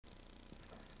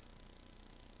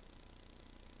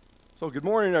So good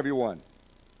morning, everyone.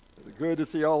 Good to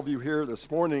see all of you here this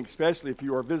morning, especially if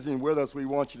you are visiting with us. We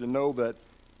want you to know that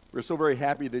we're so very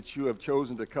happy that you have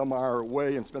chosen to come our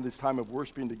way and spend this time of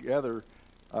worshiping together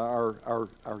our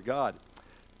God.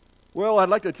 Well, I'd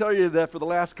like to tell you that for the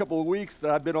last couple of weeks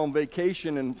that I've been on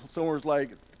vacation in somewhere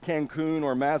like Cancun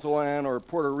or Mazatlan or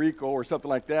Puerto Rico or something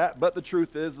like that. But the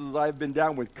truth is I've been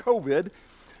down with COVID.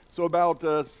 So about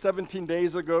 16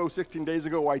 days ago,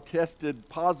 I tested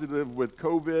positive with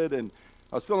COVID, and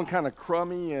I was feeling kind of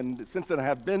crummy, and since then I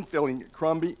have been feeling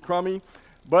crummy,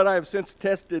 but I have since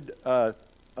tested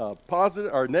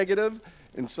positive or negative,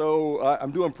 and so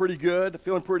I'm doing pretty good,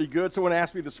 feeling pretty good. Someone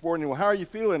asked me this morning, well, how are you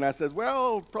feeling? I said,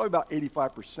 well, probably about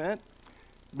 85%.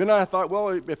 Then I thought, well,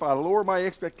 if I lower my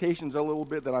expectations a little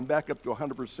bit, then I'm back up to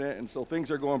 100%, and so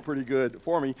things are going pretty good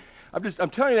for me. I'm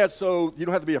telling you that so you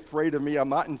don't have to be afraid of me. I'm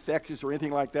not infectious or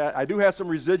anything like that. I do have some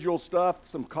residual stuff,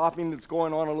 some coughing that's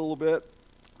going on a little bit.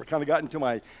 It kind of got into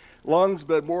my lungs,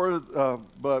 but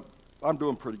I'm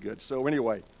doing pretty good. So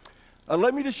anyway,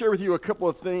 let me just share with you a couple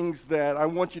of things that I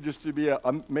want you just to be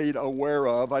made aware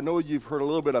of. I know you've heard a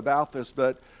little bit about this,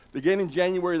 but beginning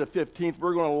January the 15th,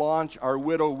 we're going to launch our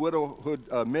widowhood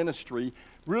ministry.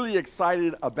 Really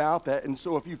excited about that. And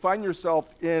so if you find yourself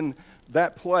in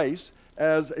that place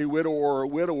as a widow or a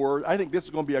widower, I think this is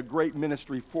going to be a great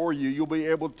ministry for you. You'll be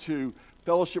able to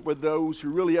fellowship with those who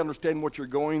really understand what you're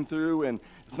going through. And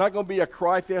it's not going to be a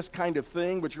cry fest kind of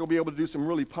thing, but you're going to be able to do some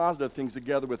really positive things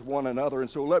together with one another.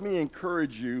 And so let me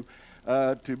encourage you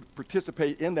to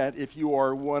participate in that if you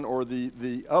are one or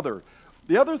the other.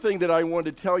 The other thing that I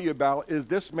wanted to tell you about is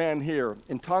this man here,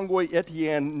 Ntangwe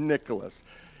Etienne Nicholas.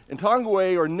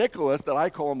 Ntangwe, or Nicholas that I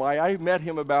call him by, I met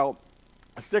him about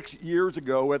 6 years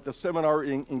ago at the seminar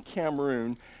in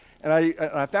Cameroon, and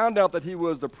I found out that he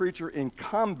was the preacher in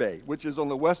Kambe, which is on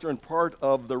the western part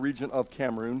of the region of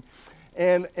Cameroon.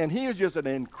 And he is just an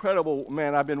incredible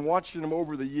man. I've been watching him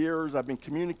over the years. I've been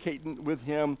communicating with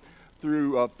him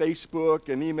through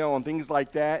Facebook and email and things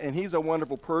like that, and he's a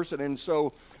wonderful person. And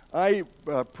so I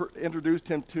introduced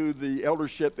him to the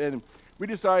eldership, and we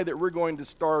decided that we're going to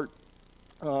start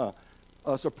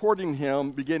supporting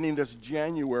him beginning this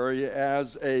January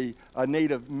as a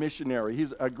native missionary.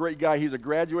 He's a great guy. He's a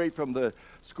graduate from the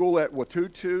school at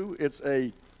Watutu. It's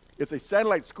a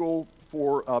satellite school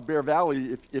for Bear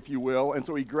Valley, if you will, and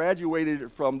so he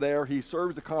graduated from there. He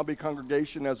serves the Kambe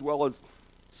congregation as well as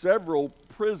several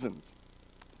prisons.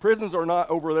 Prisons are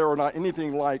not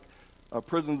anything like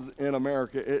prisons in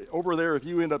America. Over there, if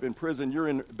you end up in prison, you're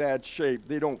in bad shape.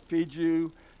 They don't feed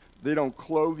you. They don't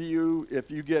clothe you.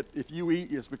 If you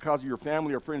eat, it's because of your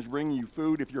family or friends bringing you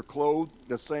food. If you're clothed,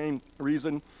 the same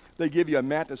reason. They give you a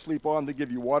mat to sleep on. They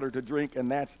give you water to drink,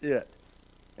 and that's it.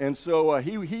 And so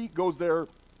he goes there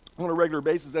on a regular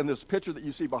basis. And this picture that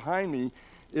you see behind me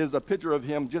is a picture of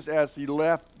him just as he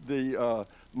left the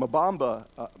Mabanda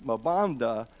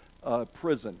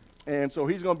prison. And so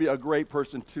he's going to be a great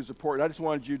person to support. I just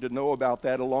wanted you to know about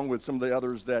that, along with some of the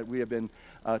others that we have been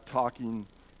talking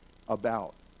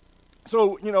about.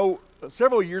 So,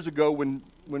 several years ago when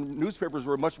newspapers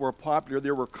were much more popular,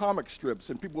 there were comic strips,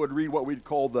 and people would read what we'd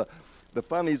call the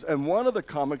funnies. And one of the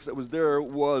comics that was there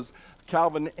was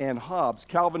Calvin and Hobbes.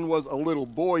 Calvin was a little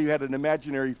boy who had an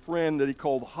imaginary friend that he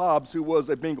called Hobbes, who was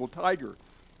a Bengal tiger.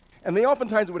 And they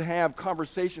oftentimes would have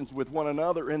conversations with one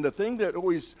another. And the thing that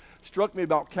always struck me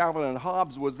about Calvin and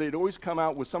Hobbes was they'd always come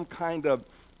out with some kind of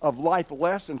life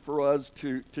lesson for us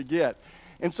to get.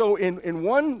 And so in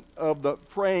one of the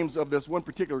frames of this one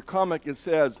particular comic, it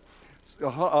says,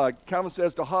 Calvin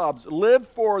says to Hobbes, "Live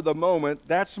for the moment,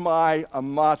 that's my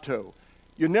motto.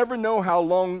 You never know how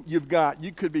long you've got.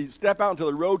 You could step out into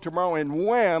the road tomorrow and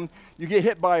wham, you get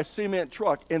hit by a cement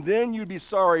truck. And then you'd be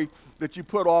sorry that you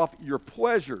put off your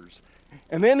pleasures."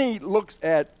 And then he looks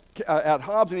at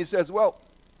Hobbes and he says, well,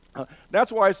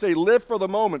 that's why I say live for the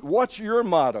moment. What's your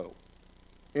motto?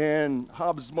 And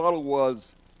Hobbes' motto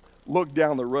was, look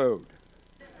down the road.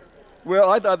 Well,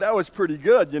 I thought that was pretty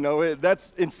good,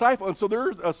 that's insightful. And so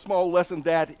there's a small lesson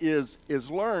that is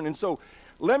learned. And so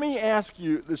let me ask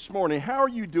you this morning, how are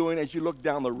you doing as you look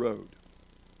down the road?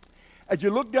 As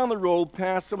you look down the road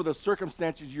past some of the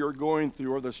circumstances you're going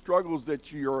through, or the struggles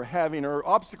that you're having, or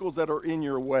obstacles that are in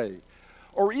your way,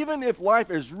 or even if life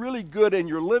is really good and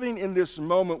you're living in this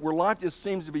moment where life just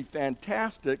seems to be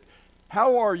fantastic,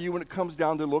 how are you when it comes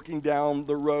down to looking down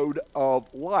the road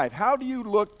of life? How do you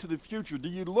look to the future? Do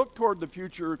you look toward the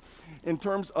future in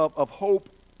terms of hope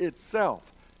itself?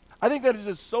 I think that is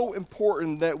just so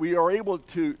important that we are able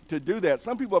to do that.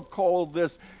 Some people have called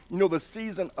this, the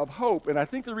season of hope. And I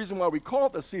think the reason why we call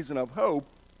it the season of hope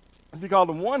is because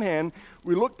on one hand,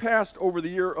 we look past over the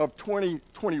year of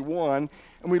 2021,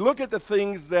 and we look at the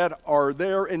things that are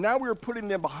there, and now we're putting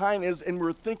them behind us, and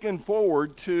we're thinking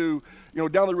forward to,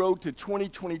 down the road to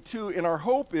 2022, and our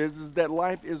hope is that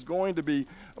life is going to be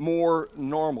more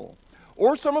normal.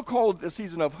 Or some have called it a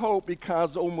season of hope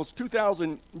because almost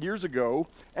 2,000 years ago,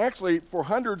 actually for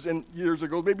hundreds of years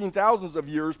ago, maybe thousands of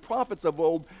years, prophets of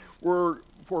old were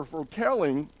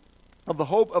foretelling of the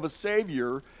hope of a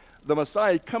Savior, the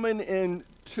Messiah, coming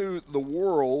into the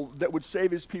world that would save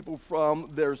his people from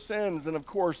their sins. And of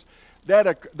course, that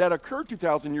occurred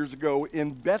 2,000 years ago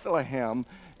in Bethlehem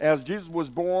as Jesus was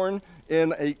born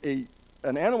in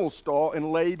an animal stall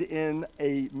and laid in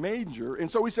a manger.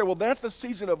 And so we say, well, that's the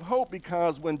season of hope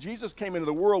because when Jesus came into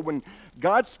the world, when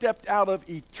God stepped out of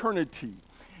eternity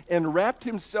and wrapped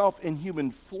himself in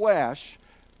human flesh,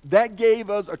 that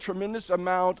gave us a tremendous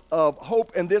amount of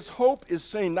hope. And this hope is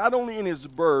seen not only in his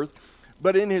birth,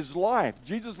 but in his life.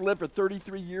 Jesus lived for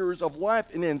 33 years of life,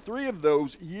 and in 3 of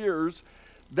those years,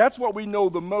 that's what we know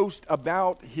the most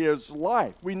about his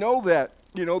life. We know that,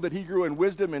 that he grew in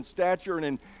wisdom and stature and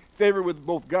in favor with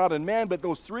both God and man, but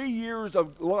those 3 years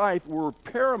of life were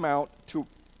paramount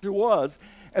to us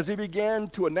as he began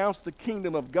to announce the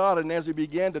kingdom of God and as he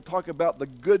began to talk about the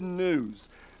good news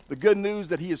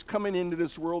that he is coming into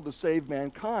this world to save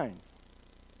mankind.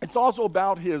 It's also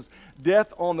about his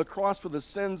death on the cross for the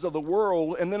sins of the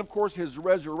world, and then, of course, his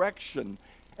resurrection,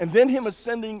 and then him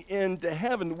ascending into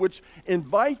heaven, which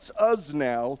invites us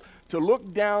now to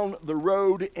look down the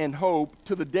road in hope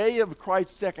to the day of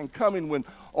Christ's second coming, when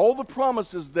all the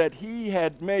promises that he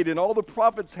had made and all the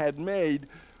prophets had made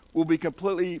will be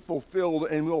completely fulfilled,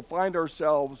 and we'll find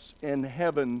ourselves in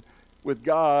heaven with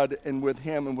God and with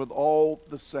him and with all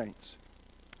the saints.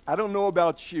 I don't know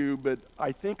about you, but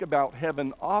I think about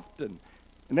heaven often.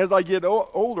 And as I get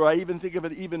older, I even think of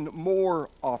it even more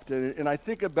often. And I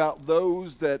think about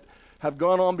those that have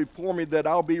gone on before me that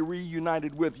I'll be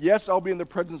reunited with. Yes, I'll be in the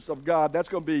presence of God. That's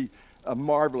going to be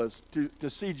marvelous. To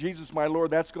see Jesus, my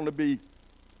Lord, that's going to be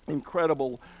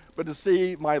incredible. But to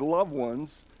see my loved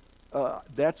ones,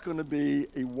 that's going to be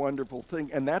a wonderful thing.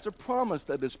 And that's a promise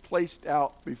that is placed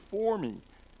out before me.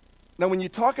 Now, when you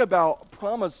talk about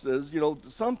promises,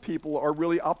 some people are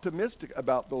really optimistic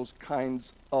about those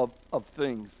kinds of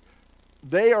things.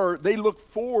 They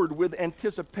look forward with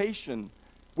anticipation,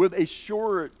 with a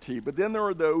surety. But then there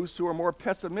are those who are more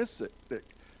pessimistic.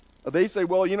 They say,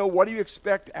 well, what do you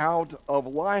expect out of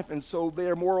life? And so they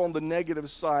are more on the negative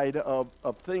side of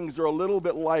things. They're a little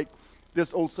bit like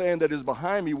this old saying that is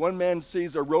behind me. One man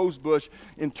sees a rose bush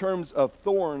in terms of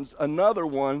thorns. Another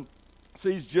one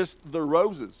sees just the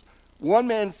roses. One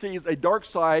man sees a dark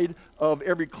side of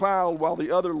every cloud while the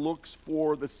other looks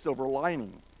for the silver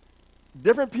lining.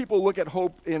 Different people look at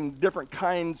hope in different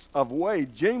kinds of ways.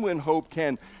 Genuine hope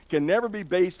can never be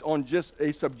based on just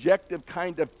a subjective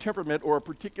kind of temperament or a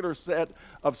particular set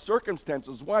of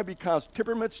circumstances. Why? Because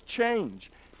temperaments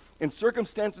change, and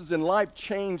circumstances in life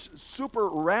change super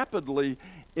rapidly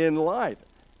in life.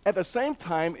 At the same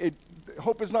time,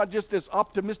 hope is not just this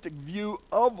optimistic view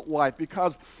of life,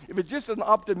 because if it's just an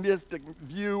optimistic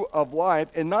view of life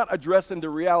and not addressing the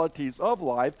realities of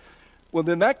life, well,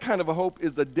 then that kind of a hope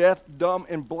is a deaf, dumb,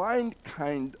 and blind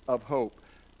kind of hope.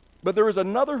 But there is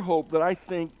another hope that I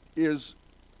think is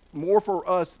more for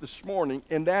us this morning,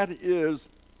 and that is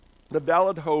the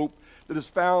valid hope that is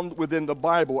found within the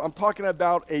Bible. I'm talking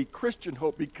about a Christian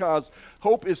hope, because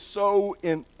hope is so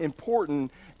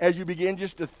important as you begin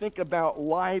just to think about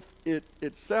life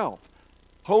itself.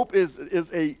 Hope is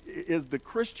the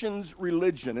Christian's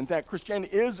religion. In fact,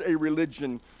 Christianity is a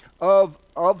religion of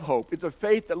hope. It's a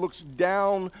faith that looks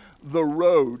down the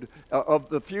road of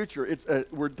the future. It's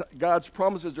where God's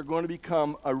promises are going to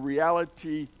become a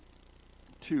reality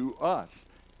to us.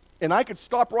 And I could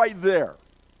stop right there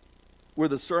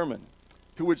with a sermon,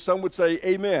 to which some would say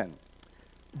amen.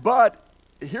 But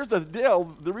here's the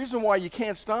deal. The reason why you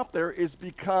can't stop there is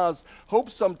because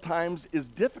hope sometimes is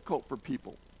difficult for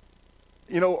people.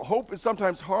 Hope is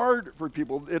sometimes hard for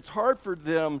people. It's hard for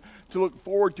them to look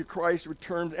forward to Christ's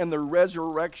return and the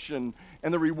resurrection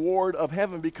and the reward of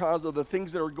heaven because of the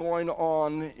things that are going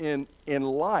on in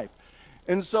life.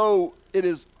 And so it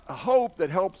is hope that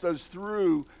helps us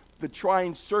through the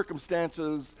trying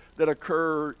circumstances that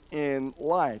occur in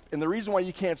life. And the reason why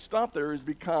you can't stop there is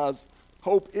because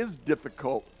hope is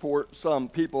difficult for some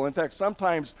people. In fact,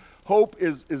 sometimes hope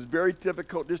is very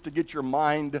difficult just to get your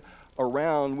mind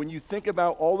around when you think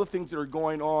about all the things that are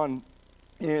going on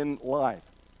in life.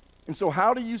 And so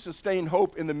how do you sustain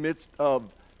hope in the midst of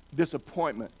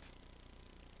disappointment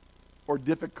or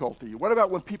difficulty? What about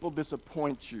when people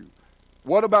disappoint you?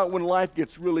 What about when life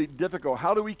gets really difficult?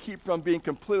 How do we keep from being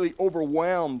completely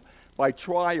overwhelmed by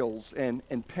trials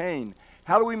and pain?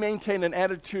 How do we maintain an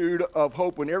attitude of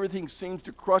hope when everything seems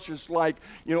to crush us like,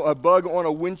 a bug on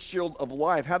a windshield of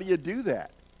life? How do you do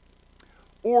that?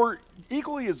 Or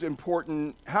equally as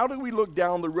important, how do we look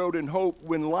down the road in hope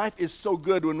when life is so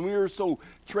good, when we are so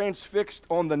transfixed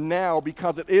on the now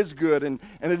because it is good and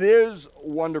it is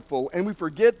wonderful, and we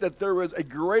forget that there is a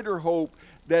greater hope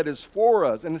that is for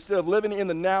us. And instead of living in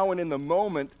the now and in the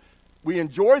moment, we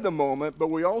enjoy the moment, but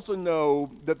we also know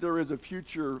that there is a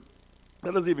future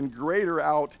that is even greater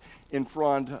out in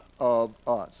front of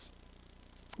us.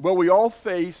 Well, we all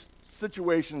face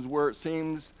situations where it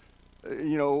seems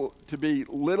to be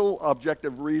little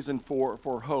objective reason for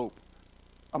hope.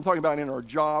 I'm talking about in our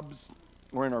jobs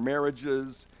or in our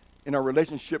marriages, in our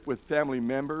relationship with family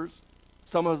members.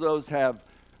 Some of those have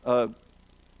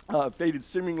faded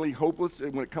seemingly hopeless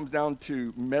when it comes down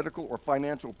to medical or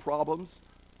financial problems.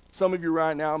 Some of you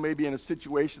right now may be in a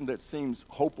situation that seems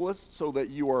hopeless, so that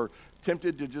you are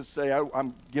tempted to just say,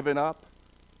 I'm giving up.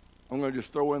 I'm going to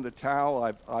just throw in the towel.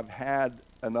 I've had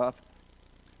enough.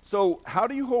 So how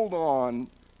do you hold on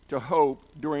to hope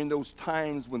during those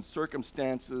times when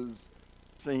circumstances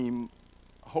seem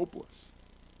hopeless?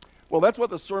 Well, that's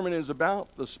what the sermon is about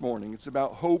this morning. It's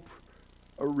about hope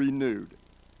renewed.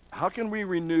 How can we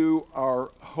renew our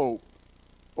hope?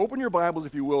 Open your Bibles,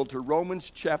 if you will, to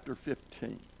Romans chapter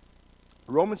 15.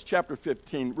 Romans chapter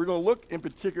 15. We're going to look in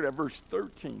particular at verse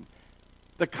 13.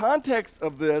 The context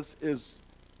of this is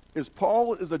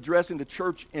Paul is addressing the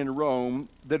church in Rome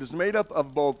that is made up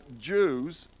of both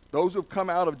Jews, those who have come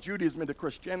out of Judaism into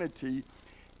Christianity,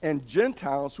 and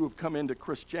Gentiles who have come into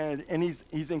Christianity. And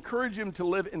he's encouraging them to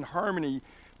live in harmony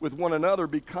with one another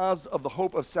because of the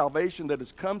hope of salvation that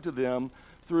has come to them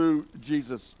through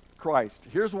Jesus Christ.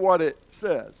 Here's what it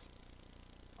says.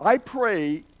 I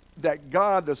pray that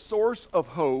God, the source of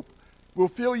hope, will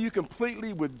fill you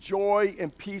completely with joy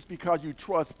and peace because you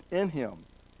trust in him.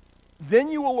 Then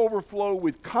you will overflow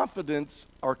with confidence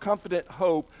or confident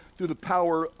hope through the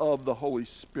power of the Holy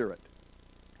Spirit.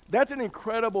 That's an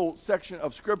incredible section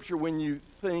of Scripture when you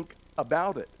think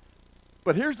about it.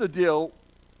 But here's the deal,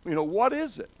 what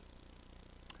is it?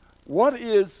 What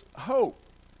is hope?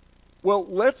 Well,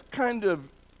 let's kind of,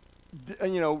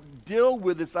 deal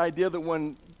with this idea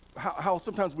that how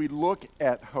sometimes we look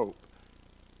at hope.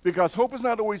 Because hope is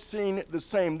not always seen the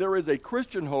same. There is a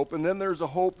Christian hope, and then there's a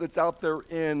hope that's out there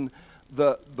in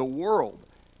the world.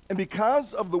 And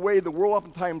because of the way the world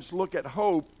oftentimes look at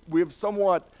hope, we have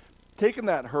somewhat taken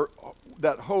that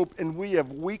hope and we have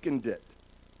weakened it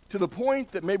to the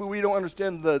point that maybe we don't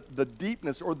understand the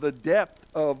deepness or the depth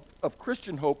of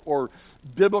Christian hope or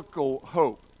biblical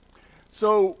hope.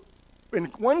 So in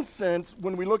one sense,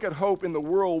 when we look at hope in the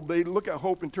world, they look at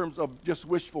hope in terms of just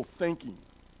wishful thinking.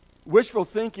 Wishful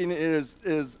thinking is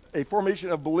a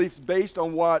formation of beliefs based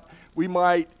on what we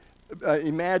might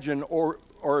imagine or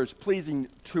is pleasing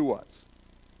to us.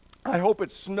 I hope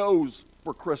it snows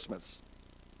for Christmas.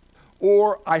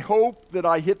 Or I hope that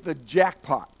I hit the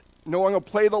jackpot. I'm going to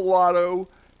play the lotto,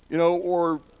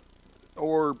 or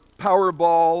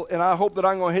Powerball, and I hope that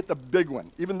I'm going to hit the big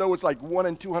one, even though it's like 1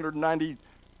 in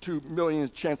 292 million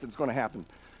chance that it's going to happen.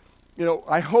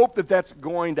 I hope that that's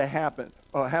going to happen.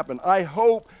 I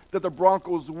hope that the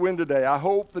Broncos win today. I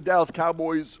hope the Dallas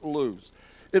Cowboys lose.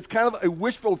 It's kind of a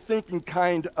wishful thinking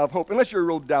kind of hope. Unless you're a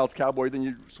real Dallas Cowboy, then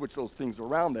you switch those things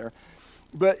around there.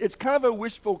 But it's kind of a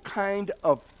wishful kind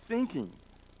of thinking.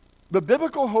 But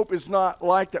biblical hope is not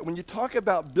like that. When you talk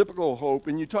about biblical hope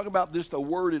and you talk about just the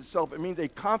word itself, it means a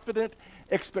confident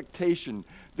expectation.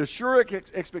 The sure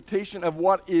expectation of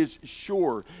what is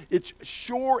sure. It's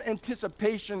sure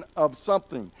anticipation of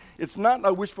something. It's not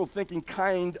a wishful thinking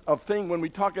kind of thing. When we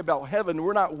talk about heaven,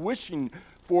 we're not wishing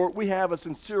for it. We have a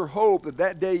sincere hope that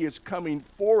that day is coming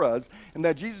for us and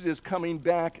that Jesus is coming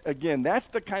back again. That's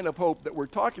the kind of hope that we're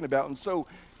talking about. And so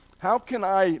how can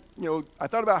I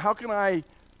thought about how can I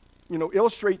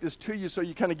illustrate this to you so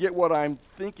you kind of get what I'm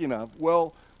thinking of.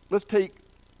 Well, let's take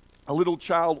a little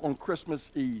child on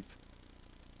Christmas Eve.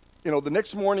 The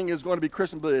next morning is going to be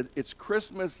Christmas, but it's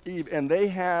Christmas Eve, and they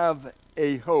have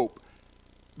a hope.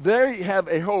 They have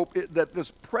a hope that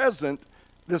this present,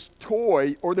 this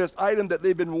toy, or this item that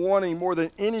they've been wanting more than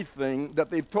anything, that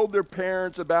they've told their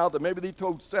parents about, that maybe they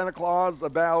told Santa Claus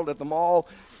about at the mall,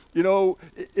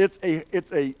 it's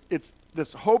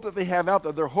this hope that they have out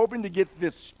there. They're hoping to get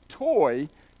this toy,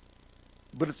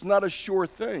 but it's not a sure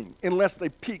thing unless they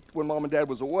peeked when mom and dad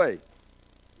was away.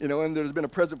 And there's been a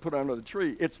present put under the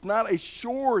tree. It's not a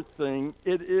sure thing.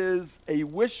 It is a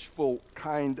wishful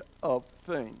kind of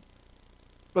thing.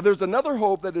 But there's another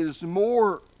hope that is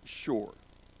more sure.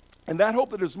 And that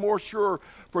hope that is more sure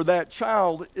for that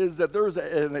child is that there is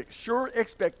an sure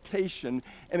expectation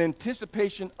and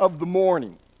anticipation of the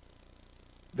morning.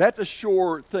 That's a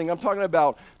sure thing. I'm talking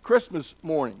about Christmas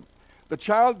morning. The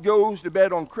child goes to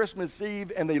bed on Christmas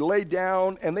Eve and they lay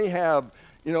down and they have,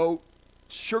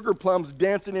 sugar plums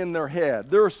dancing in their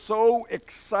head. They're so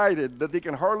excited that they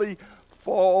can hardly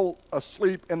fall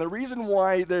asleep. And the reason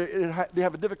why they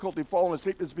have a difficulty falling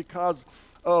asleep is because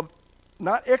of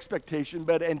not expectation,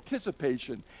 but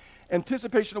anticipation.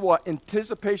 Anticipation of what?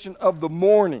 Anticipation of the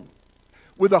morning,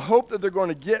 with a hope that they're going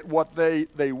to get what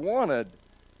they wanted.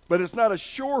 But it's not a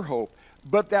sure hope.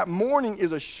 But that morning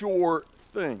is a sure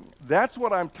thing. That's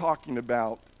what I'm talking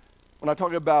about when I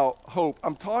talk about hope.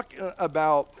 I'm talking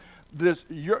about this,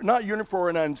 not yearning for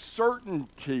an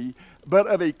uncertainty, but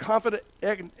of a confident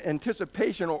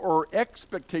anticipation or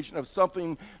expectation of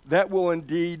something that will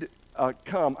indeed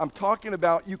come. I'm talking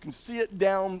about you can see it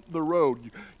down the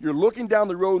road. You're looking down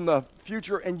the road in the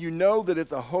future and you know that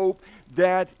it's a hope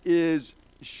that is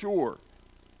sure.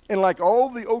 And like all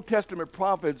the Old Testament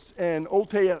prophets and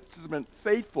Old Testament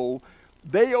faithful,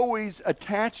 they always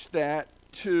attached that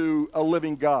to a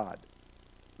living God.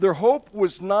 Their hope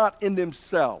was not in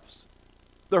themselves.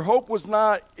 Their hope was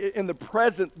not in the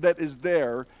present that is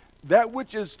there. That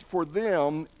which is for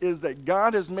them is that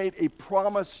God has made a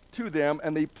promise to them,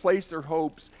 and they place their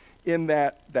hopes in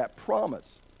that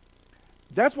promise.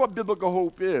 That's what biblical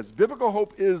hope is. Biblical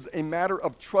hope is a matter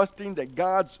of trusting that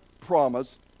God's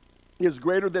promise is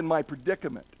greater than my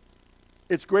predicament.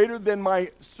 It's greater than my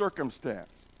circumstance.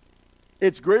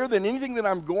 It's greater than anything that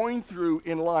I'm going through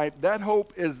in life. That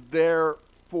hope is there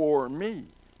for me.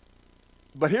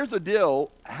 But here's the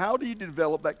deal. How do you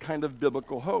develop that kind of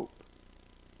biblical hope?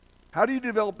 How do you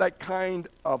develop that kind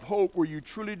of hope where you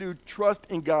truly do trust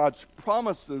in God's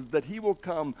promises that He will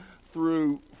come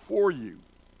through for you?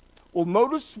 Well,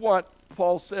 notice what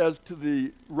Paul says to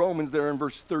the Romans there in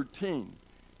verse 13.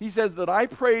 He says that I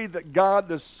pray that God,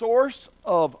 the source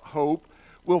of hope,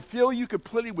 will fill you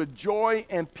completely with joy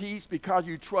and peace because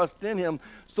you trust in Him,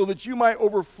 so that you might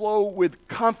overflow with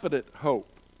confident hope.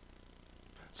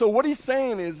 So what he's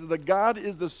saying is that God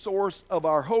is the source of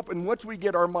our hope, and once we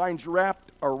get our minds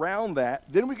wrapped around that,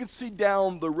 then we can see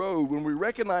down the road when we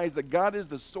recognize that God is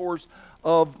the source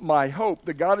of my hope,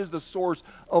 that God is the source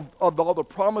of all the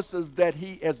promises that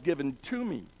He has given to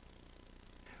me.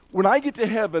 When I get to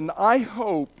heaven, I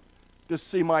hope to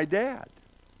see my dad.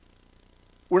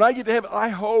 When I get to heaven, I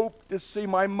hope to see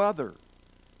my mother.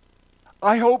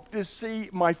 I hope to see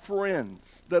my friends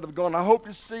that have gone. I hope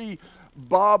to see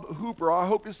Bob Hooper. I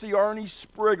hope to see Arnie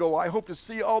Spriggle. I hope to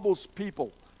see all those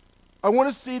people. I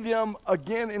want to see them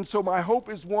again, and so my hope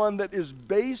is one that is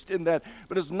based in that,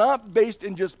 but it's not based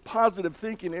in just positive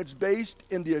thinking. It's based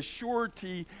in the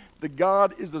assurity that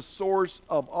God is the source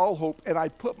of all hope, and I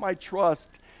put my trust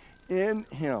in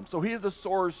Him. So He is the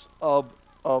source of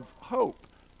hope.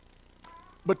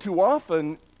 But too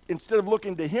often, instead of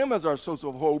looking to Him as our source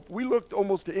of hope, we look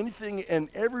almost to anything and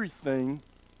everything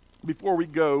before we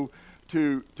go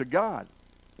to God.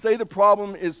 Say the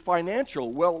problem is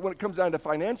financial. Well, when it comes down to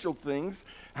financial things,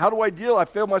 how do I deal? I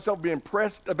feel myself being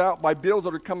pressed about by bills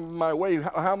that are coming my way.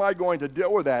 How am I going to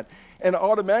deal with that? And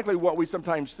automatically what we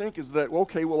sometimes think is that,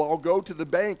 okay, well, I'll go to the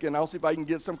bank and I'll see if I can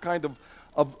get some kind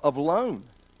of loan.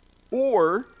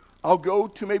 Or I'll go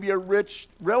to maybe a rich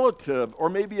relative or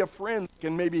maybe a friend that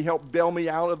can maybe help bail me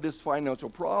out of this financial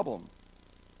problem.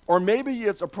 Or maybe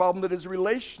it's a problem that is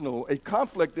relational, a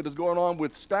conflict that is going on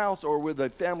with spouse or with a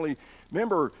family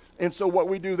member. And so what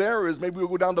we do there is maybe we'll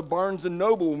go down to Barnes &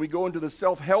 Noble and we go into the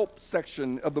self-help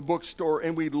section of the bookstore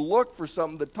and we look for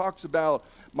something that talks about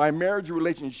my marriage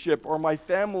relationship or my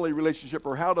family relationship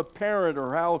or how to parent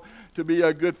or how to be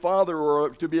a good father or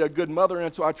to be a good mother.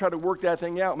 And so I try to work that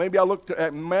thing out. Maybe I look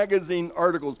at magazine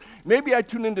articles. Maybe I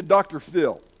tune into Dr.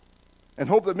 Phil and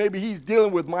hope that maybe he's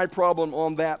dealing with my problem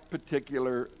on that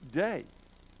particular day.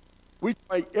 We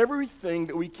try everything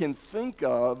that we can think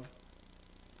of,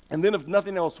 and then if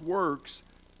nothing else works,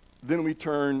 then we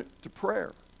turn to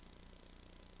prayer.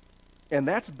 And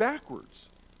that's backwards.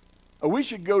 We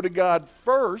should go to God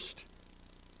first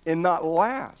and not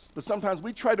last. But sometimes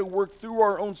we try to work through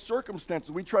our own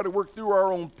circumstances. We try to work through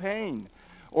our own pain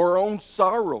or our own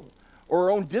sorrow or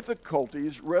our own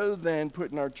difficulties rather than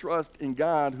putting our trust in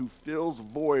God who fills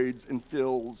voids and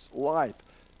fills life.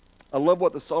 I love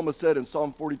what the psalmist said in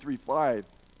Psalm 43:5.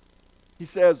 He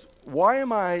says, "Why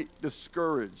am I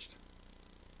discouraged?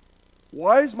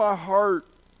 Why is my heart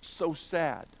so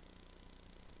sad?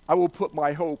 I will put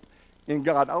my hope in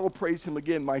God. I will praise Him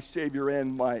again, my Savior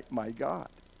and my God."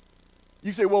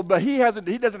 You say, well, but he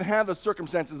doesn't have the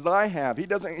circumstances that I have.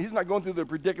 He's not going through the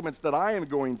predicaments that I am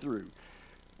going through.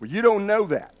 Well, you don't know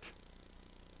that.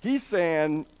 He's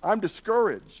saying, I'm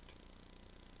discouraged.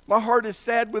 My heart is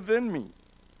sad within me.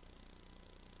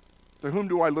 To whom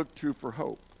do I look to for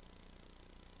hope?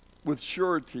 With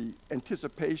surety,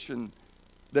 anticipation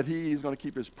that he is going to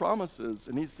keep his promises.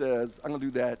 And he says, I'm going to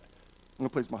do that. I'm going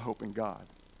to place my hope in God.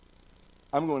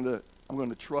 I'm going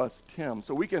to trust him.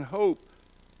 So we can hope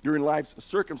during life's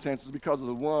circumstances because of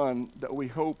the one that we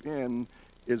hope in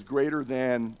is greater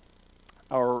than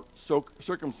our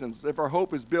circumstances. If our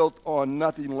hope is built on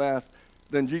nothing less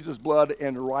than Jesus' blood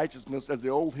and righteousness, as the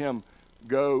old hymn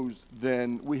goes,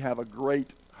 then we have a great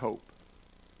hope.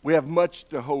 We have much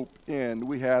to hope in.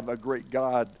 We have a great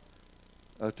God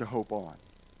to hope on.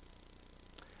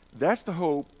 That's the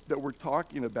hope that we're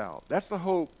talking about. That's the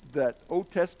hope that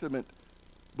Old Testament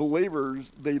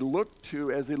believers, they look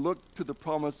to as they look to the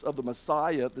promise of the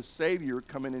Messiah, the Savior,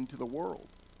 coming into the world.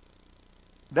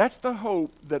 That's the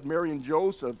hope that Mary and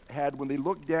Joseph had when they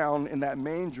looked down in that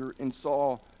manger and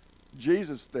saw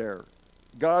Jesus there,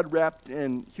 God wrapped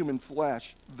in human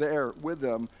flesh there with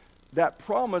them. That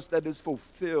promise that is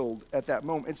fulfilled at that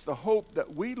moment. It's the hope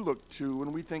that we look to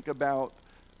when we think about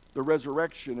the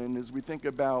resurrection and as we think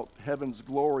about heaven's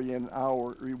glory and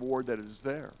our reward that is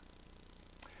there.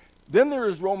 Then there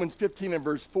is Romans 15 and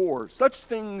verse 4. Such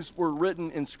things were written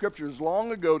in scriptures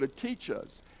long ago to teach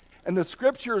us. And the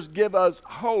scriptures give us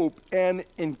hope and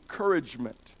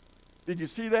encouragement. Did you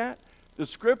see that? The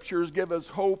scriptures give us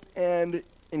hope and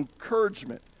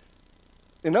encouragement.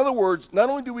 In other words, not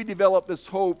only do we develop this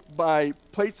hope by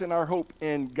placing our hope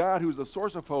in God, who's the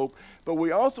source of hope, but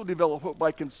we also develop hope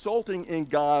by consulting in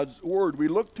God's word. We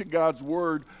look to God's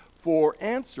word for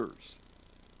answers.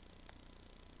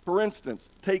 For instance,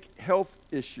 take health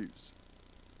issues.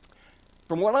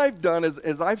 From what I've done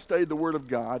as I've studied the Word of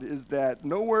God is that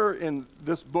nowhere in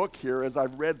this book here, as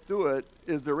I've read through it,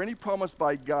 is there any promise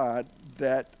by God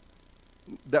that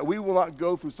we will not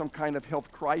go through some kind of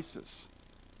health crisis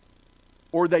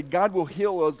or that God will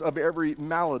heal us of every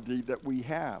malady that we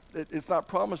have. It's not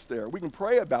promised there. We can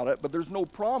pray about it, but there's no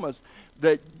promise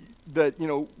that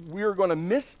we're going to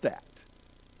miss that.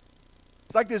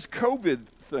 It's like this COVID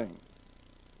thing.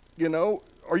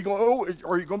 Are you going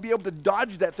to be able to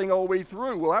dodge that thing all the way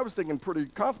through? Well, I was thinking pretty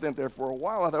confident there for a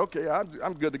while. I thought, okay,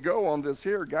 I'm good to go on this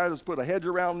here. God has put a hedge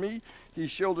around me. He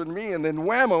shielded me. And then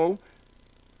whammo,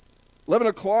 11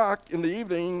 o'clock in the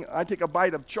evening, I take a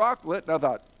bite of chocolate. And I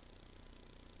thought,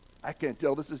 I can't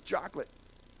tell this is chocolate.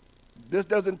 This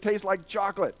doesn't taste like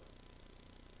chocolate.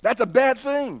 That's a bad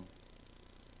thing.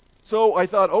 So I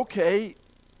thought, okay,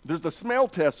 there's the smell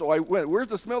test. So I went, where's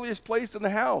the smelliest place in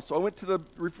the house? So I went to the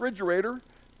refrigerator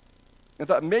and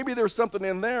thought maybe there's something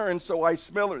in there. And so I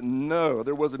smelled it. No,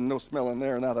 there wasn't no smell in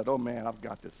there. And I thought, oh man, I've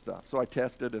got this stuff. So I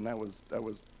tested and that was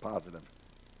positive.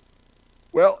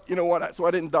 Well, you know what? So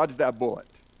I didn't dodge that bullet.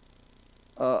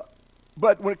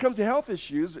 But when it comes to health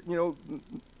issues,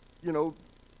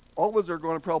 all of us are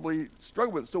going to probably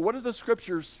struggle with it. So what does the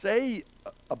scripture say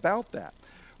about that?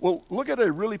 Well, look at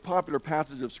a really popular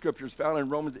passage of scriptures found in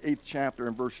Romans 8th chapter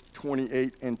in verse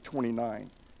 28 and 29.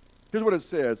 Here's what it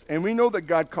says. And we know that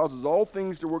God causes all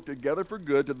things to work together for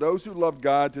good to those who love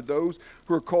God, to those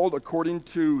who are called according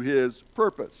to his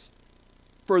purpose.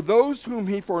 For those whom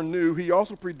he foreknew, he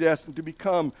also predestined to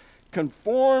become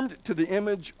conformed to the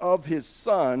image of his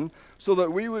Son, so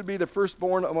that we would be the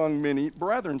firstborn among many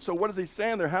brethren. So what is he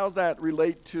saying there? How does that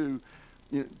relate to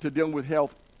dealing with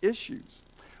health issues?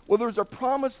 Well, there's a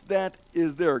promise that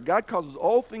is there. God causes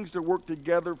all things to work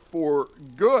together for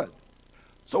good.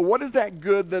 So what is that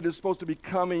good that is supposed to be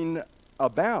coming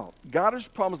about? God has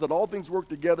promised that all things work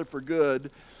together for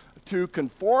good to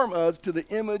conform us to the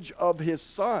image of his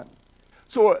Son.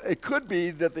 So it could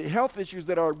be that the health issues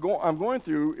that I'm going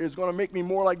through is going to make me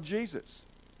more like Jesus.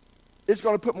 It's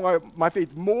going to put my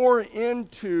faith more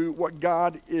into what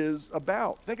God is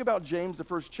about. Think about James, the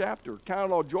first chapter.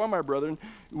 Count it all joy, my brethren,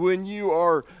 when you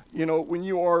are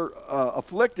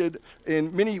afflicted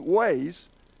in many ways,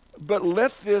 but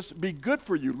let this be good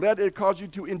for you. Let it cause you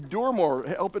to endure more.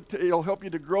 It'll help you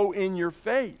to grow in your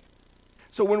faith.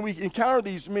 So when we encounter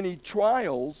these many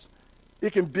trials,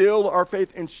 it can build our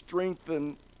faith and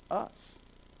strengthen us.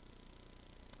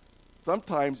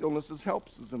 Sometimes illnesses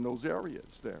helps us in those areas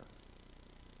there.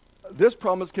 This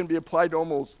promise can be applied to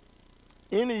almost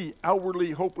any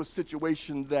outwardly hopeless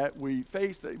situation that we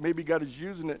face, that maybe God is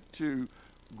using it to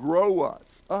grow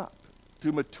us up,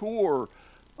 to mature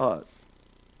us.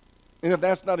 And if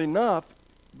that's not enough,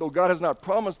 though God has not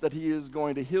promised that he is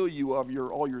going to heal you of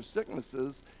all your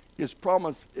sicknesses, His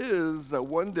promise is that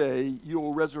one day you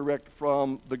will resurrect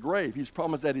from the grave. He's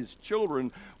promised that his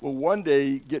children will one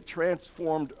day get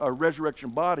transformed, a resurrection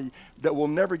body that will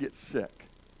never get sick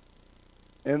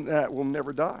and that will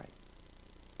never die.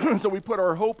 So we put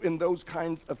our hope in those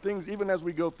kinds of things, even as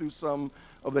we go through some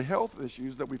of the health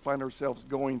issues that we find ourselves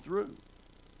going through.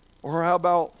 Or how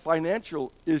about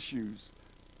financial issues?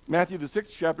 Matthew, the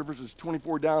 6th chapter, verses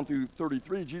 24 down through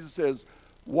 33, Jesus says,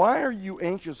 "Why are you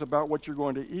anxious about what you're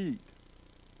going to eat?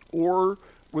 Or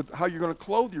with how you're going to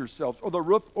clothe yourselves? Or the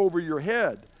roof over your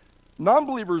head?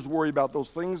 Non-believers worry about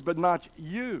those things, but not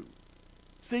you.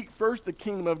 Seek first the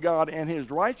kingdom of God and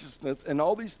his righteousness, and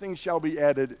all these things shall be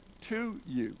added to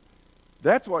you."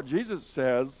 That's what Jesus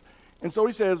says. And so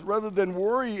he says, rather than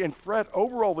worry and fret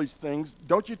over all these things,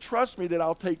 don't you trust me that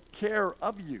I'll take care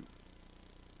of you,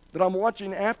 that I'm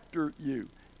watching after you?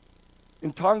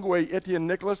 In Tongwe, Etienne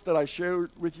Nicholas that I shared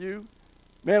with you,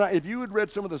 man, if you had read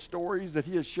some of the stories that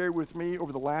he has shared with me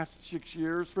over the last 6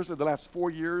 years, especially the last 4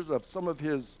 years, of some of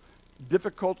his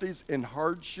difficulties and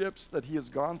hardships that he has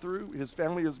gone through, his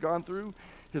family has gone through,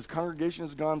 his congregation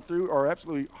has gone through, are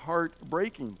absolutely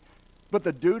heartbreaking. But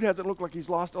the dude hasn't looked like he's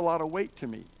lost a lot of weight to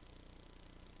me.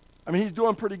 I mean, he's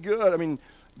doing pretty good. I mean,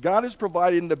 God is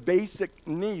providing the basic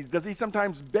needs. Does he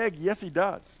sometimes beg? Yes, he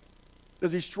does.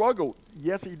 Does he struggle?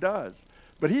 Yes, he does.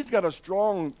 But he's got a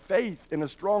strong faith and a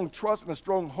strong trust and a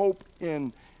strong hope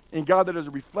in God that is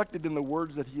reflected in the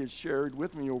words that he has shared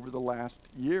with me over the last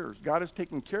years. God has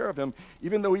taken care of him,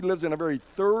 even though he lives in a very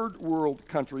third world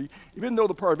country, even though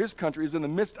the part of his country is in the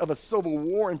midst of a civil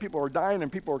war and people are dying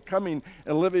and people are coming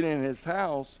and living in his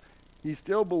house. He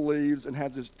still believes and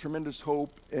has this tremendous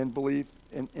hope and belief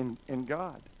in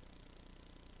God.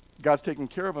 God's taking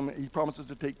care of him. He promises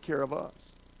to take care of us.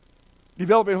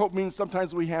 Developing hope means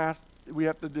sometimes we have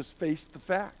to just face the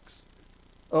facts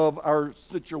of our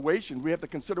situation. We have to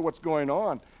consider what's going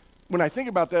on. When I think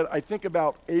about that, I think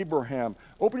about Abraham.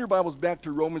 Open your Bibles back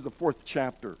to Romans, the 4th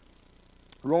chapter.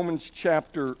 Romans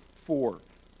chapter 4.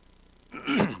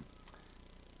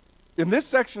 In this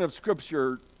section of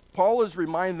Scripture, Paul is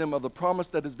reminding them of the promise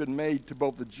that has been made to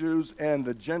both the Jews and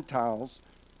the Gentiles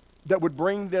that would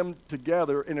bring them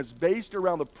together, and it's based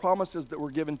around the promises that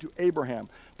were given to Abraham.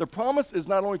 The promise is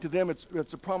not only to them,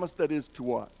 it's a promise that is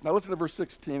to us. Now listen to verse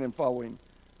 16 and following.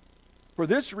 "For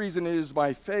this reason it is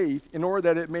by faith, in order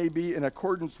that it may be in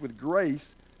accordance with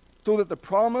grace, so that the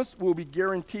promise will be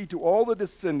guaranteed to all the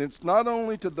descendants, not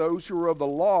only to those who are of the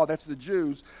law," that's the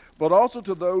Jews, "but also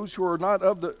to those who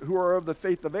are of the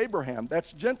faith of Abraham,"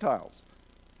 that's Gentiles,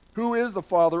 "who is the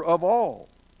father of all.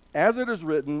 As it is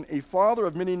written, a father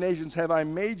of many nations have I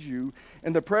made you,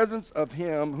 in the presence of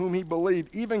him whom he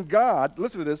believed, even God,"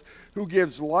 listen to this, "who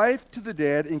gives life to the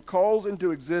dead and calls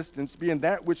into existence being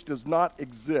that which does not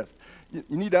exist." You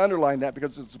need to underline that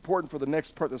because it's important for the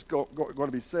next part that's going to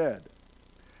be said.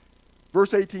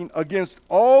 Verse 18, "Against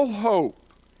all hope,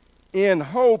 in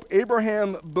hope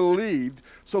Abraham believed,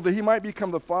 so that he might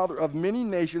become the father of many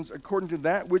nations, according to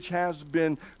that which has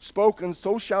been spoken,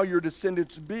 so shall your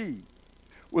descendants be.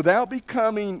 Without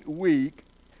becoming weak,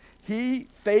 he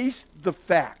faced the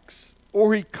facts,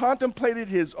 or he contemplated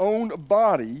his own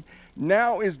body,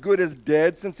 now as good as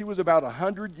dead, since he was about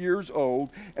 100 years old,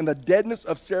 and the deadness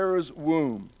of Sarah's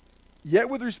womb. Yet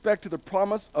with respect to the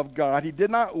promise of God, he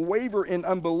did not waver in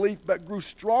unbelief, but grew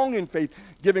strong in faith,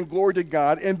 giving glory to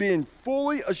God, and being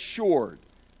fully assured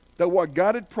that what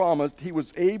God had promised, he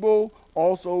was able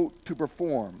also to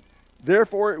perform.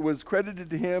 Therefore it was credited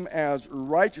to him as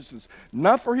righteousness.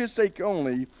 Not for his sake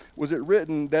only was it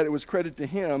written that it was credited to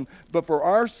him, but for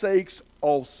our sakes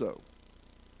also."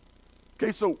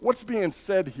 Okay, so what's being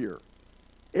said here?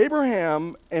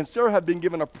 Abraham and Sarah have been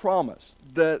given a promise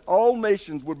that all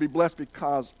nations would be blessed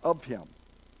because of him.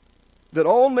 That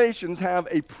all nations have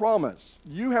a promise.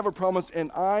 You have a promise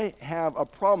and I have a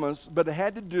promise, but it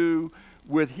had to do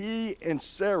with he and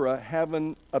Sarah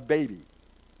having a baby.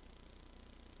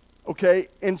 Okay,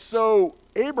 and so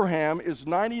Abraham is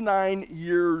 99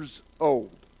 years old.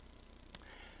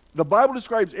 The Bible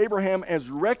describes Abraham as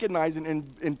recognizing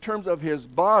in terms of his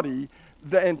body,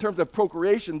 that in terms of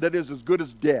procreation, that is as good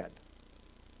as dead.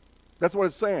 That's what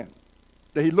it's saying.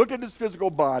 That he looked at his physical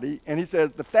body and he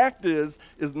says, the fact is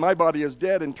my body is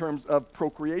dead in terms of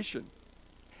procreation.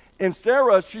 And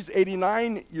Sarah, she's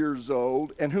 89 years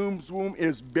old, and whose womb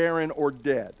is barren or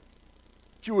dead.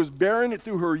 She was barren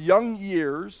through her young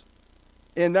years,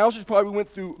 and now she's probably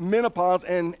went through menopause,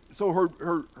 and so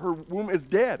her womb is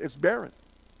dead. It's barren.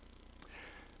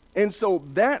 And so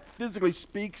that physically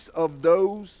speaks of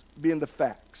those being the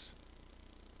facts.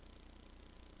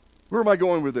 Where am I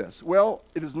going with this? Well,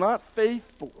 it is not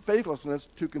faithlessness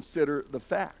to consider the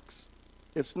facts.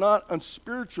 It's not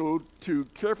unspiritual to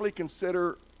carefully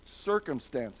consider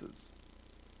circumstances.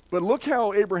 But look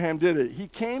how Abraham did it. He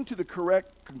came to the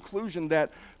correct conclusion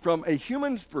that from a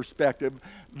human's perspective,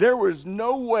 there was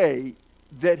no way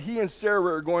that he and Sarah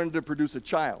were going to produce a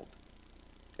child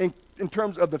in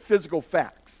terms of the physical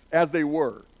facts as they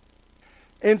were.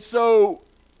 And so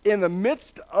in the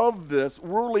midst of this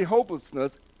worldly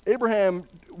hopelessness, Abraham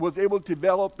was able to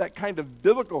develop that kind of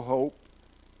biblical hope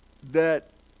that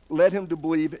led him to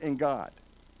believe in God.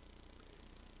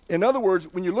 In other words,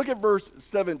 when you look at verse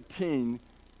 17,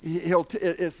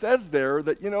 it says there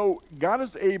that, God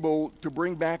is able to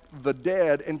bring back the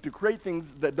dead and to create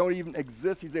things that don't even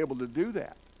exist. He's able to do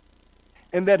that.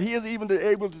 And that he is even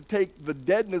able to take the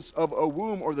deadness of a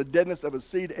womb or the deadness of a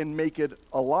seed and make it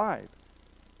alive.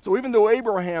 So even though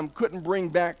Abraham couldn't bring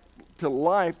back to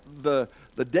life the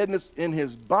deadness in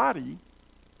his body,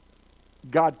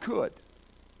 God could.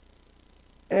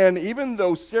 And even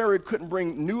though Sarah couldn't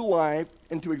bring new life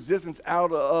into existence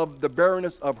out of the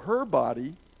barrenness of her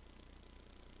body,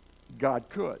 God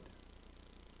could.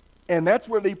 And that's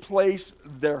where they placed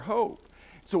their hope.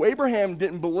 So Abraham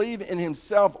didn't believe in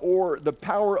himself or the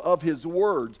power of his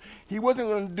words. He wasn't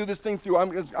going to do this thing through, I'm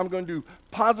going to do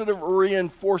positive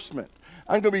reinforcement.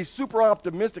 I'm going to be super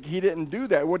optimistic. He didn't do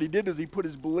that. What he did is he put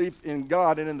his belief in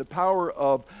God and in the power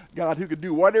of God, who could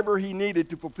do whatever he needed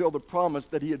to fulfill the promise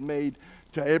that he had made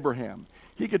to Abraham.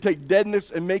 He could take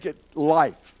deadness and make it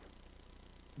life.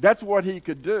 That's what he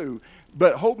could do.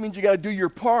 But hope means you got to do your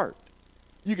part.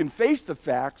 You can face the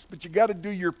facts, but you got to do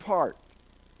your part.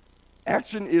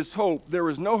 Action is hope. There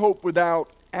is no hope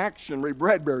without action, Ray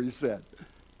Bradbury said.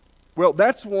 Well,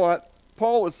 that's what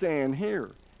Paul is saying here,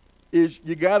 is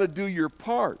you got to do your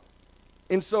part.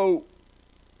 And so,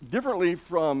 differently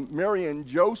from Mary and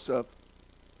Joseph,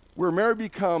 where Mary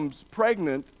becomes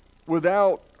pregnant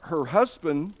without her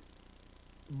husband,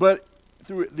 but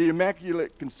through the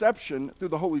Immaculate Conception, through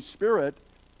the Holy Spirit,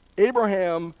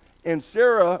 Abraham and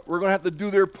Sarah were going to have to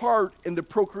do their part in the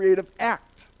procreative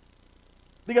act.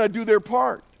 They got to do their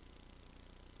part.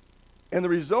 And the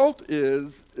result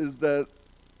is that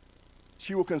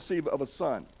she will conceive of a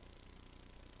son.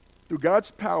 Through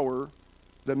God's power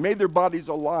that made their bodies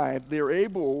alive, they are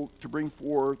able to bring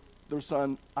forth their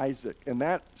son Isaac. And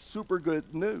that's super good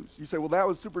news. You say, well, that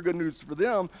was super good news for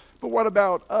them, but what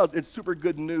about us? It's super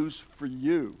good news for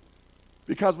you.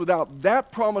 Because without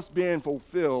that promise being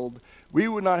fulfilled, we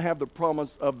would not have the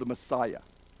promise of the Messiah.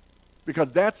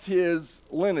 Because that's his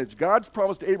lineage. God's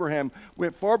promise to Abraham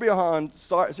went far beyond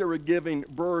Sarah giving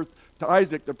birth to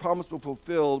Isaac. The promise was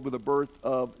fulfilled with the birth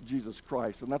of Jesus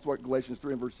Christ. And that's what Galatians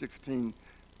 3 and verse 16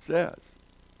 says.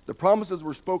 The promises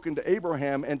were spoken to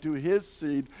Abraham and to his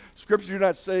seed. Scripture do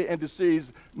not say and to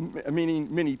seeds,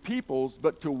 meaning many peoples,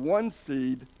 but to one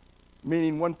seed,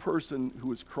 meaning one person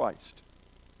who is Christ.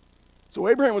 So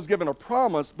Abraham was given a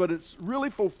promise, but it's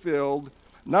really fulfilled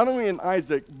not only in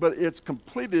Isaac, but it's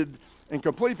completed and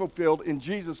completely fulfilled in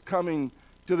Jesus coming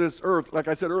to this earth, like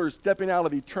I said earlier, stepping out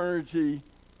of eternity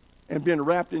and being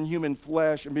wrapped in human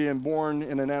flesh and being born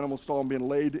in an animal stall and being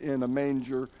laid in a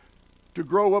manger, to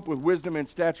grow up with wisdom and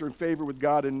stature and favor with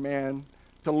God and man,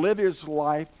 to live his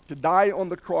life, to die on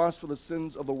the cross for the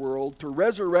sins of the world, to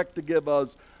resurrect to give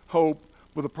us hope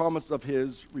with the promise of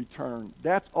his return.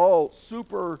 That's all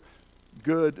super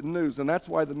good news, and that's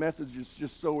why the message is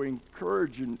just so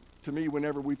encouraging to me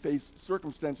whenever we face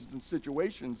circumstances and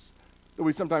situations that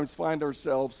we sometimes find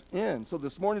ourselves in. So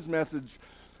this morning's message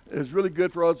is really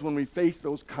good for us when we face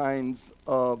those kinds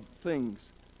of things.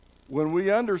 When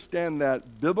we understand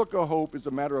that biblical hope is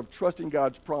a matter of trusting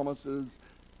God's promises,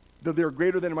 that they're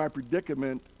greater than my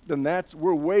predicament, then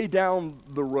we're way down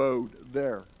the road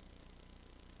there.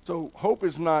 So hope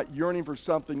is not yearning for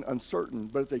something uncertain,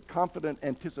 but it's a confident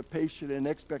anticipation and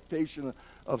expectation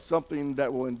of something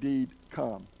that will indeed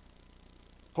come.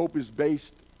 Hope is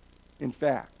based in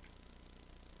fact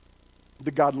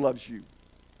that God loves you.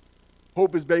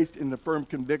 Hope is based in the firm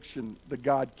conviction that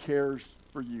God cares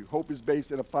for you. Hope is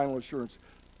based in a final assurance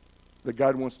that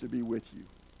God wants to be with you.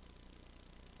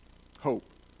 Hope.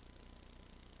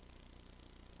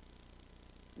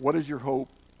 What is your hope?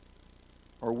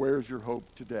 Or where is your hope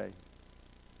today?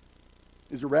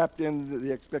 Is it wrapped in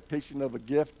the expectation of a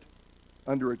gift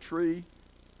under a tree?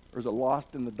 Or is it lost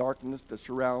in the darkness that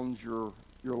surrounds your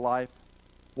life?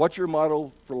 What's your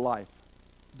model for life?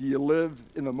 Do you live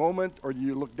in the moment, or do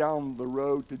you look down the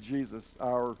road to Jesus,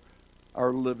 our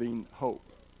living hope?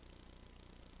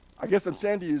 I guess I'm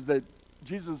saying to you is that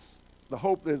the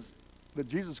hope that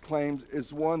Jesus claims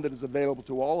is one that is available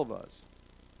to all of us.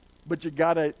 But you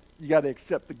gotta you got to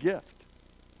accept the gift.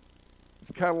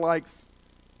 It's kind of like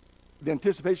the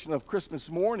anticipation of Christmas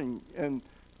morning. And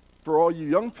for all you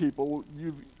young people,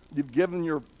 you've given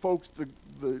your folks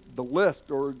the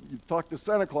list, or you've talked to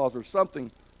Santa Claus or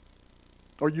something,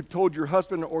 or you've told your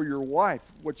husband or your wife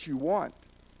what you want.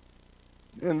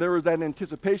 And there is that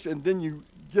anticipation, and then you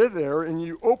get there and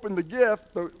you open the gift,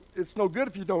 but it's no good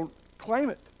if you don't claim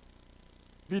it,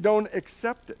 if you don't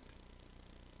accept it.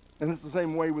 And it's the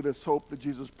same way with this hope that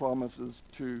Jesus promises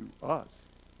to us.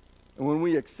 And when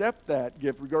we accept that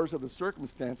gift, regardless of the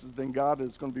circumstances, then God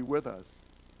is going to be with us.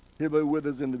 He'll be with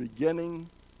us in the beginning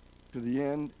to the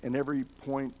end and every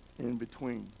point in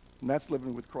between. And that's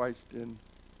living with Christ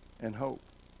in hope.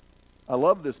 I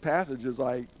love this passage as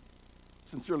I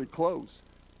sincerely close.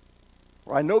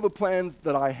 For I know the plans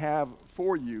that I have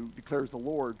for you, declares the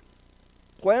Lord.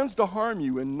 Plans to harm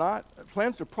you and not,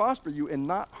 plans to prosper you and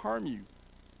not harm you.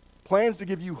 Plans to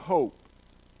give you hope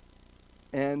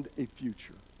and a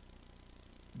future.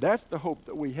 That's the hope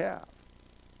that we have.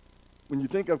 When you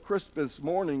think of Christmas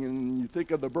morning and you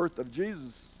think of the birth of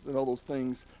Jesus and all those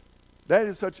things, that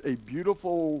is such a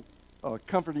beautiful,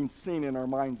 comforting scene in our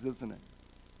minds, isn't it?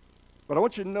 But I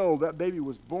want you to know that baby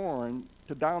was born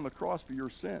to die on the cross for your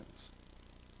sins,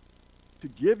 to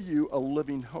give you a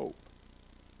living hope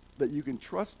that you can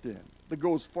trust in, that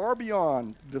goes far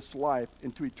beyond this life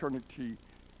into eternity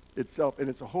itself. And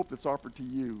it's a hope that's offered to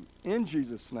you in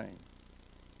Jesus' name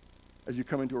as you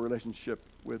come into a relationship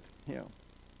with him.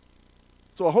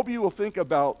 So I hope you will think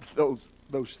about those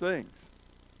things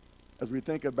as we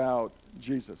think about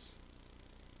Jesus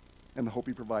and the hope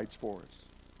he provides for us.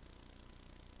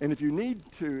 And if you need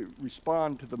to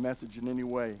respond to the message in any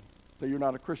way, that you're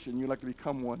not a Christian, you'd like to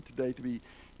become one today, to be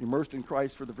immersed in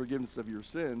Christ for the forgiveness of your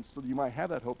sins, so that you might have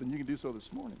that hope, then you can do so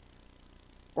this morning.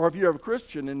 Or if you're a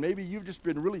Christian and maybe you've just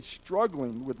been really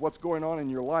struggling with what's going on in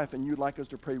your life and you'd like us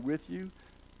to pray with you,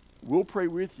 we'll pray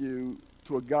with you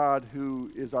to a God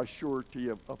who is our surety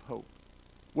of hope.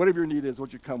 Whatever your need is,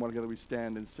 won't you come while together we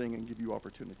stand and sing and give you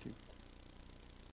opportunity.